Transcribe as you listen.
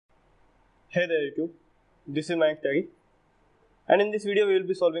Hey there YouTube, this is Mayank Tyagi, and in this video we will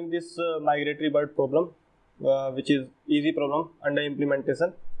be solving this migratory bird problem, which is easy problem under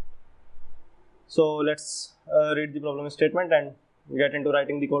implementation. So let's read the problem statement and get into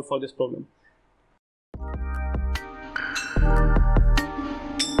writing the code for this problem.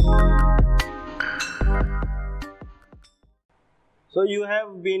 So you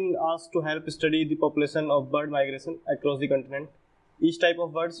have been asked to help study the population of bird migration across the continent. Each type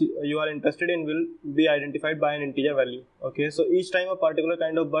of birds you are interested in will be identified by an integer value. Okay, so each time a particular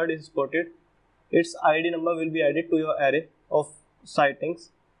kind of bird is spotted, its ID number will be added to your array of sightings.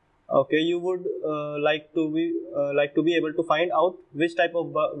 Okay, you would like to be able to find out which type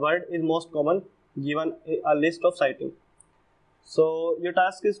of bird is most common given a list of sightings. So your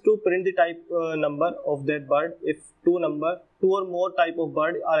task is to print the type number of that bird. If two or more type of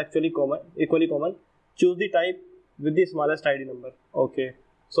bird are actually equally common, choose the type with the smallest ID number. Okay,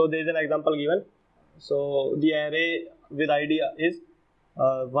 so there is an example given. So the array with ID is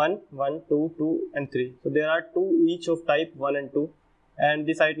 1, 1, 2, 2 and 3. So there are 2 each of type 1 and 2 and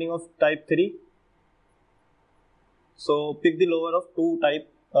the sighting of type 3. So pick the lower of 2 type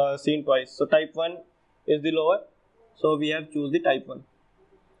seen twice. So type 1 is the lower. So we have choose the type 1.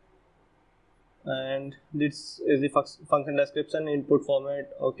 And this is the function description input format.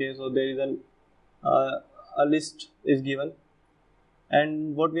 Okay, so there is a list is given.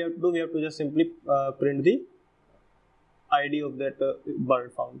 And what we have to do, we have to just simply print the ID of that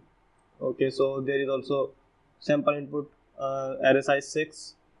bird found. Okay, so there is also sample input array size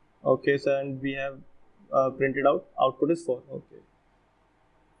 6. Okay, so and we have printed output is 4. Okay,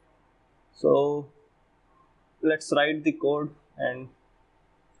 so let's write the code and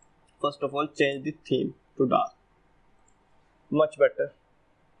first of all change the theme to dark. Much better.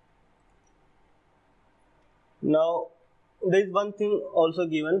 Now there is one thing also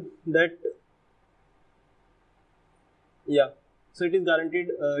given that so it is guaranteed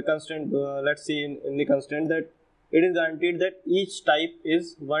constraint. Let's see in the constraint that it is guaranteed that each type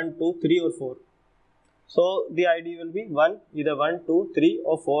is 1, 2, 3 or 4. So the ID will be either 1, 2, 3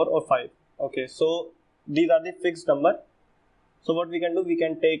 or 4 or 5. Okay, so these are the fixed number. So what we can do, we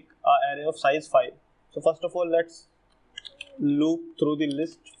can take an array of size 5. So first of all, let's loop through the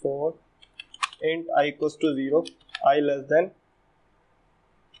list for int I equals to 0, I less than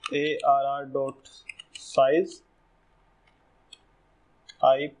arr dot size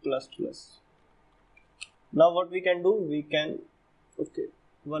I plus plus. Now what we can do, we can, okay,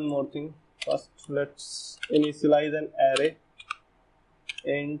 one more thing. First let's initialize an array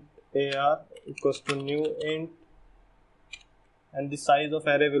int ar equals to new int, and the size of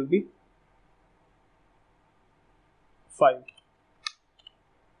array will be 5.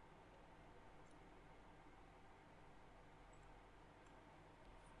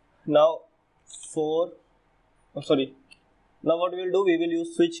 Now now what we will do, we will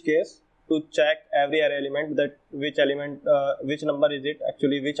use switch case to check every array element, that which number is it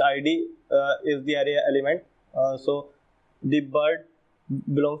actually, which ID is the array element. So the bird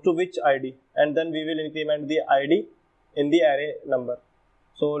belongs to which ID, and then we will increment the ID in the array number.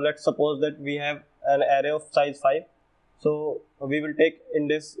 So let's suppose that we have an array of size 5. So we will take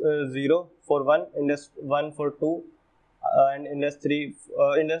index 0 for 1, index 1 for 2, and index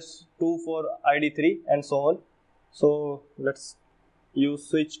 2 for ID 3 and so on. So let's use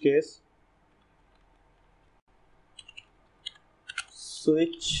switch case.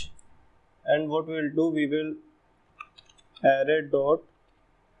 Switch, and what we will do, we will array dot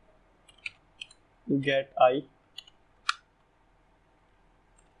get I,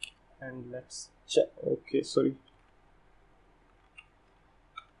 and let's check. Okay, sorry,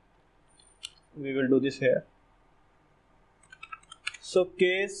 we will do this here. So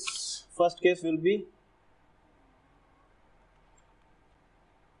first case will be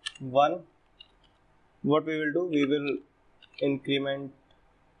 1. What we will do, we will increment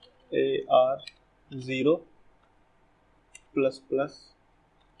ar 0 plus plus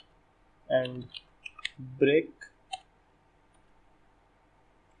and break.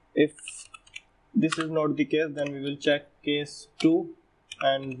 If this is not the case, then we will check case 2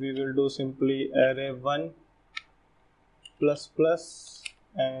 and we will do simply array 1 plus plus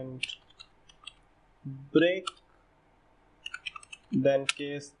and break. Then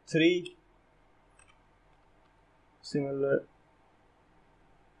case 3, similarly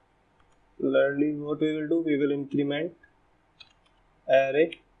what we will do, we will increment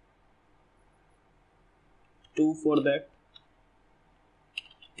array 2 for that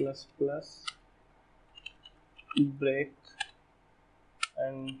plus plus break,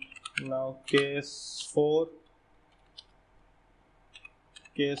 and now case 4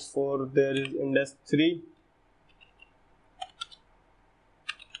 case 4 there is index 3,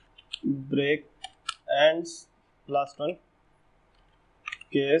 break, and last one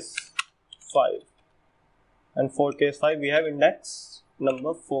case 5, and for case 5 we have index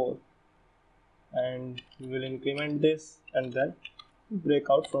number 4, and we will increment this and then break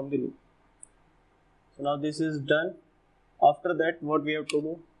out from the loop. So now this is done. After that, what we have to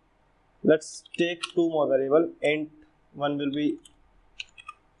do, let's take two more variable. Int one will be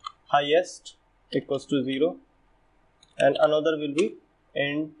highest equals to 0, and another will be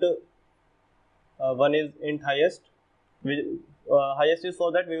int one is int highest. Highest is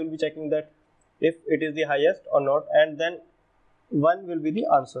for that we will be checking that if it is the highest or not, and then one will be the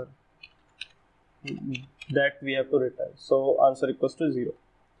answer that we have to return. So answer equals to 0.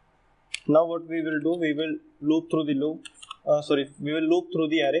 Now what we will do, we will loop through the loop. We will loop through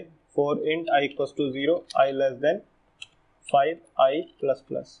the array for int I equals to 0, I less than 5, I plus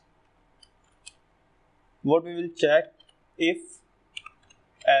plus. What we will check, if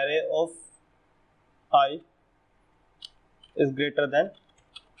array of I is greater than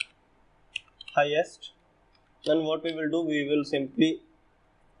highest, then what we will do, we will simply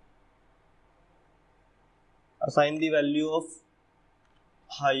assign the value of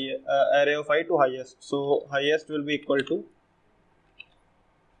array of I to highest. So highest will be equal to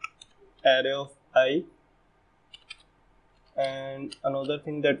array of I, and another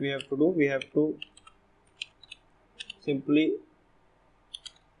thing that we have to do, we have to simply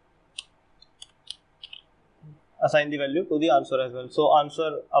assign the value to the answer as well. So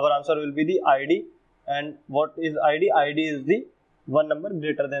our answer will be the ID, and what is ID? ID is the one number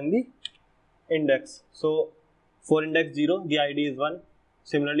greater than the index. So for index 0 the ID is 1,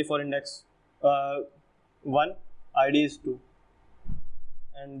 similarly for index 1 ID is 2,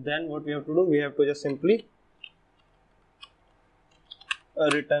 and then what we have to do, we have to just simply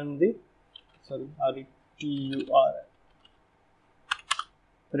return the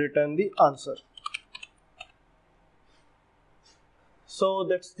return the answer. So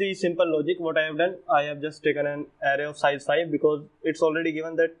that's the simple logic. What I have done, I have just taken an array of size 5 because it's already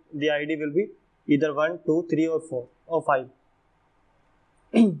given that the ID will be either 1, 2, 3 or 4 or 5.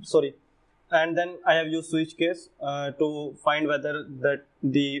 Sorry. And then I have used switch case to find whether that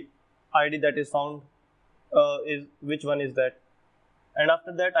the ID that is found is which one is that. And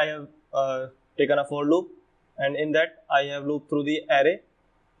after that I have taken a for loop, and in that I have looped through the array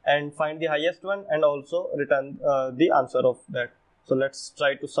and find the highest one and also return the answer of that. So let's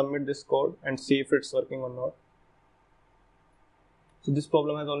try to submit this code and see if it's working or not. So this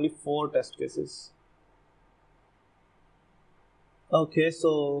problem has only 4 test cases. Okay,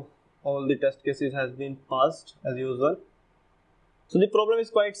 so all the test cases has been passed as usual. So the problem is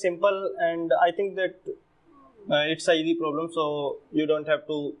quite simple, and I think that it's a easy problem, so you don't have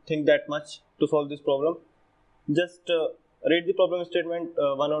to think that much to solve this problem. Just read the problem statement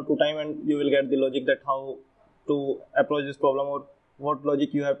 1 or 2 times and you will get the logic that how to approach this problem or what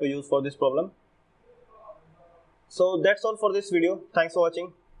logic you have to use for this problem. So that's all for this video. Thanks for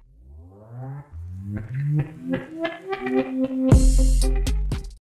watching.